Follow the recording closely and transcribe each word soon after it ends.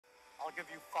I'll give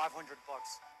you 500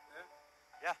 bucks.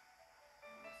 Yeah? Yeah.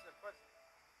 What's the question?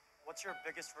 What's your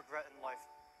biggest regret in life?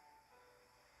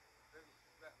 Biggest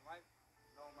regret in life?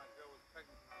 Knowing my girl was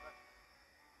pregnant when I left her.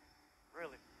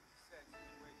 Really? It's a sad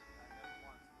situation. I never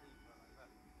wanted to leave her. I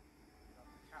left her. I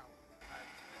was a coward.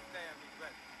 To this day, I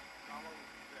regret it. I'll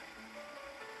always regret it.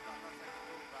 There's not nothing I can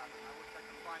do about it. I wish I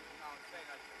could find it now and say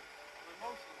that to you. I'm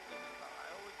emotional thinking about it.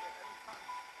 I always get, every time.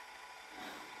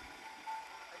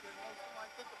 I get emotional.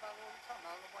 I think about it all the time.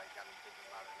 I don't know why you got me thinking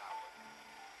about it now, but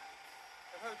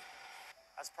it hurts.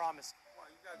 As promised.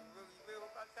 Why, you guys are really real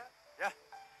about that? Yeah.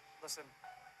 Listen,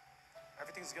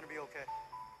 everything's gonna be okay.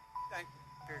 Thank you.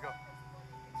 Here you go.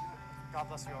 God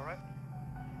bless you, all right?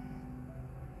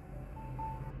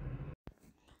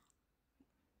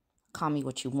 Call me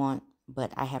what you want,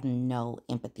 but I have no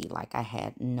empathy. Like, I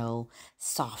had no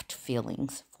soft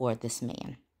feelings for this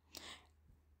man.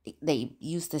 They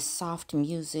used this soft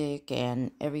music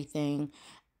and everything,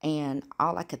 and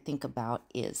all I could think about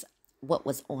is what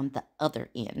was on the other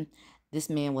end. This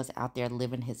man was out there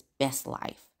living his best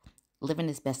life.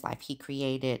 He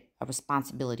created a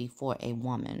responsibility for a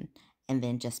woman and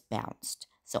then just bounced.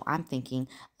 So I'm thinking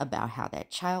about how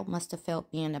that child must have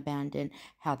felt being abandoned,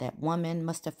 how that woman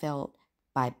must have felt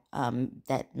by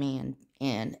that man,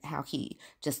 and how he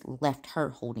just left her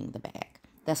holding the bag.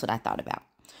 That's what I thought about.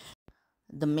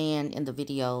 The man in the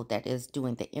video that is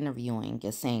doing the interviewing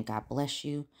is saying, God bless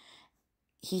you.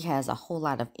 He has a whole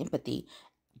lot of empathy,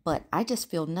 but I just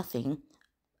feel nothing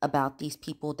about these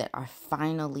people that are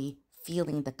finally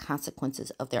feeling the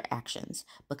consequences of their actions,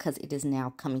 because it is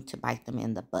now coming to bite them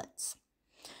in the butts.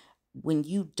 When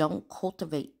you don't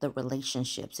cultivate the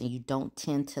relationships and you don't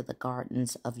tend to the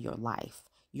gardens of your life,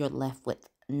 you're left with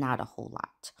not a whole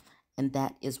lot. And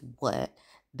that is what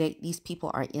these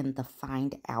people are in, the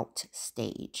find out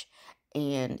stage,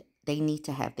 and they need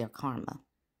to have their karma.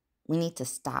 We need to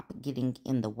stop getting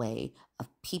in the way of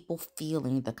people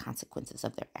feeling the consequences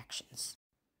of their actions.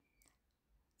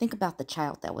 Think about the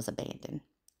child that was abandoned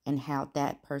and how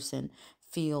that person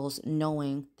feels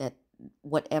knowing that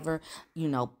whatever,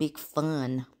 big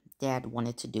fun dad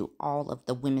wanted to do, all of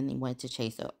the women he wanted to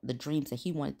chase, the dreams that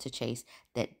he wanted to chase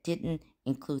that didn't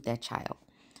include that child.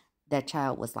 That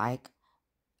child was like,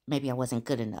 maybe I wasn't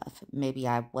good enough. Maybe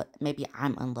I'm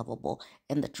unlovable.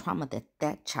 And the trauma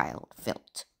that child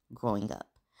felt growing up.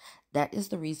 That is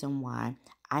the reason why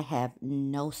I have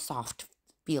no soft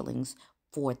feelings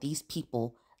for these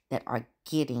people that are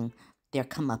getting their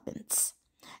comeuppance.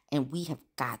 And we have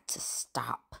got to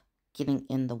stop getting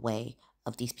in the way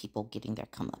of these people getting their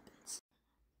comeuppance.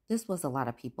 This was a lot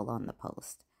of people on the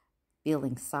post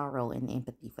feeling sorrow and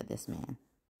empathy for this man.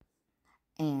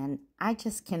 And I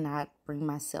just cannot bring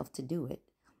myself to do it.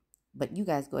 But you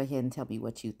guys go ahead and tell me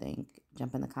what you think.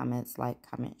 Jump in the comments, like,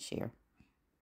 comment, share.